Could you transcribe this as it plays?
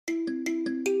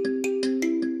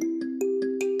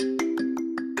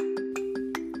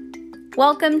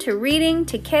Welcome to Reading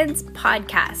to Kids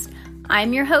podcast.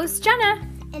 I'm your host, Jenna.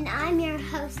 And I'm your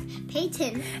host,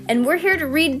 Peyton. And we're here to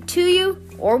read to you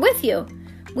or with you.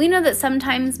 We know that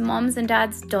sometimes moms and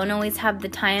dads don't always have the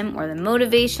time or the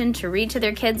motivation to read to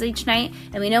their kids each night,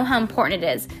 and we know how important it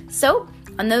is. So,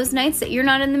 on those nights that you're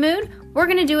not in the mood, we're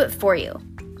going to do it for you.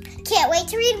 Can't wait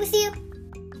to read with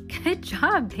you. Good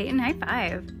job, Peyton. High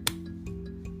five.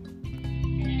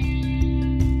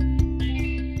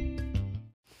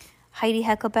 Heidi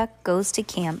Heckelbeck Goes to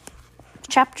Camp.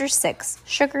 Chapter 6,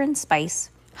 Sugar and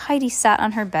Spice. Heidi sat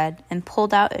on her bed and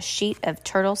pulled out a sheet of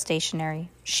turtle stationery.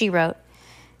 She wrote,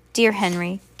 "Dear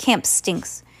Henry, camp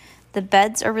stinks. The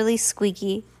beds are really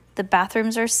squeaky, the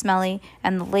bathrooms are smelly,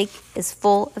 and the lake is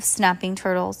full of snapping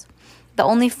turtles. The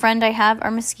only friend I have are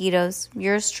mosquitoes.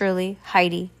 Yours truly,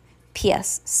 Heidi.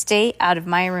 P.S. Stay out of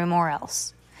my room or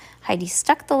else." Heidi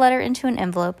stuck the letter into an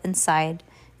envelope and sighed.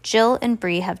 Jill and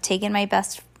Bree have taken my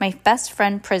best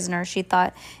friend prisoner, she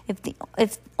thought.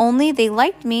 If only they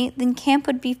liked me, then camp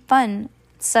would be fun.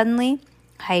 Suddenly,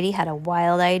 Heidi had a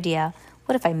wild idea.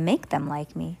 What if I make them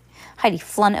like me? Heidi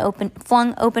flung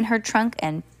open her trunk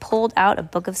and pulled out a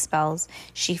book of spells.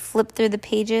 She flipped through the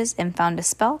pages and found a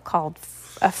spell called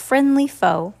a friendly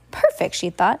foe. Perfect, she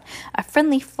thought. A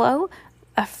friendly foe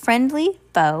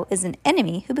is an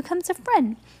enemy who becomes a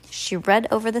friend. She read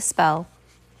over the spell.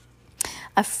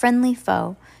 A friendly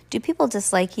foe. Do people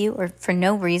dislike you or for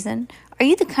no reason? Are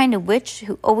you the kind of witch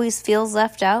who always feels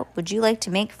left out? Would you like to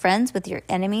make friends with your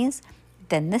enemies?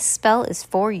 Then this spell is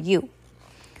for you.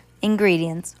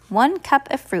 Ingredients: 1 cup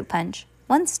of fruit punch,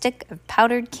 1 stick of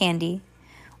powdered candy,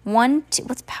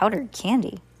 what's powdered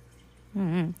candy?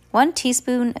 1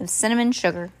 teaspoon of cinnamon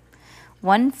sugar,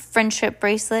 1 friendship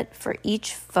bracelet for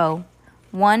each foe,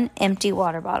 1 empty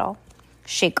water bottle.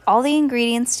 Shake all the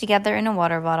ingredients together in a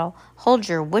water bottle. Hold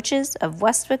your Witches of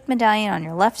Westwick medallion on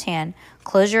your left hand.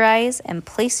 Close your eyes and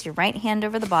place your right hand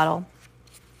over the bottle.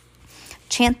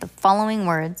 Chant the following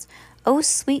words. Oh,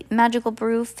 sweet magical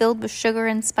brew filled with sugar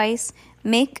and spice.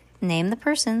 Name the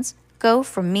persons. Go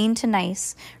from mean to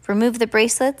nice. Remove the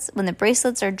bracelets. When the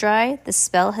bracelets are dry, the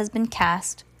spell has been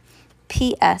cast.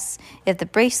 P.S. If the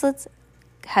bracelets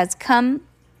has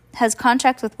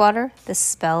contact with water, the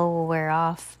spell will wear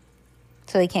off.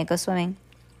 So they can't go swimming.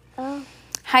 Oh.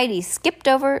 Heidi skipped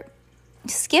over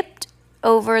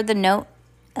the note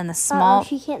and the small...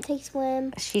 she can't take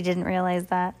swim. She didn't realize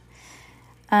that.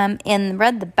 And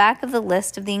read the back of the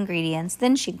list of the ingredients.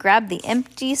 Then she grabbed the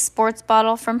empty sports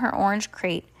bottle from her orange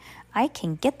crate. I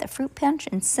can get the fruit punch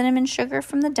and cinnamon sugar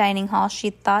from the dining hall, she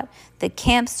thought. The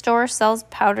camp store sells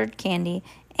powdered candy.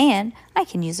 And I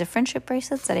can use the friendship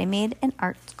bracelets that I made in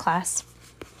art class.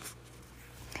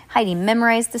 Heidi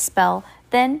memorized the spell.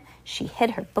 Then she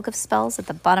hid her book of spells at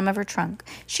the bottom of her trunk.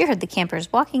 She heard the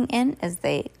campers walking in as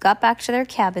they got back to their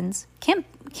cabins.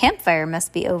 Campfire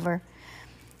must be over,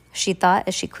 she thought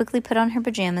as she quickly put on her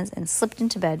pajamas and slipped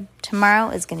into bed.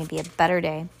 Tomorrow is going to be a better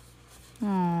day.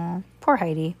 Aw, poor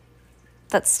Heidi.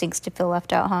 That stinks to feel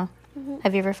left out, huh? Mm-hmm.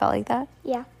 Have you ever felt like that?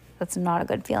 Yeah. That's not a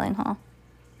good feeling, huh?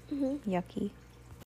 Mm-hmm. Yucky.